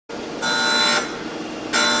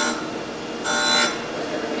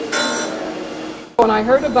When I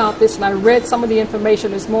heard about this and I read some of the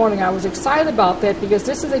information this morning, I was excited about that because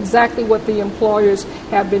this is exactly what the employers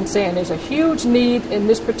have been saying. There's a huge need in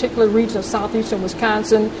this particular region of southeastern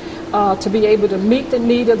Wisconsin to be able to meet the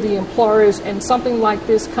need of the employers, and something like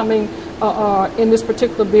this coming in this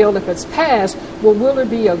particular bill, if it's passed, will really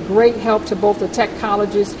be a great help to both the tech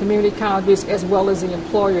colleges, community colleges, as well as the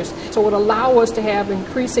employers. So it would allow us to have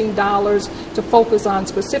increasing dollars to focus on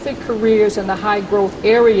specific careers in the high growth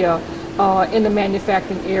area in the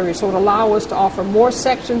manufacturing area. So it would allow us to offer more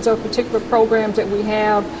sections of particular programs that we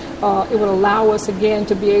have. It would allow us again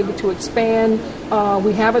to be able to expand.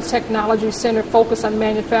 We have a technology center focused on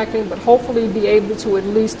manufacturing, but hopefully be able to at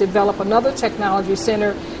least develop another technology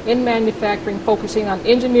center in manufacturing focusing on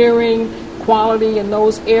engineering, quality, and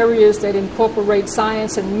those areas that incorporate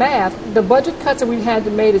science and math. The budget cuts that we've had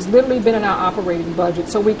to make has literally been in our operating budget,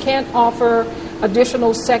 so we can't offer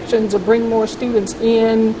additional sections or bring more students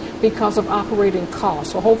in because of operating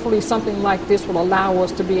costs. So hopefully something like this will allow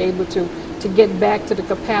us to be able to get back to the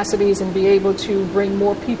capacities and be able to bring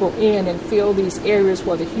more people in and fill these areas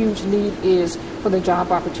where the huge need is for the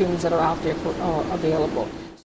job opportunities that are out there available.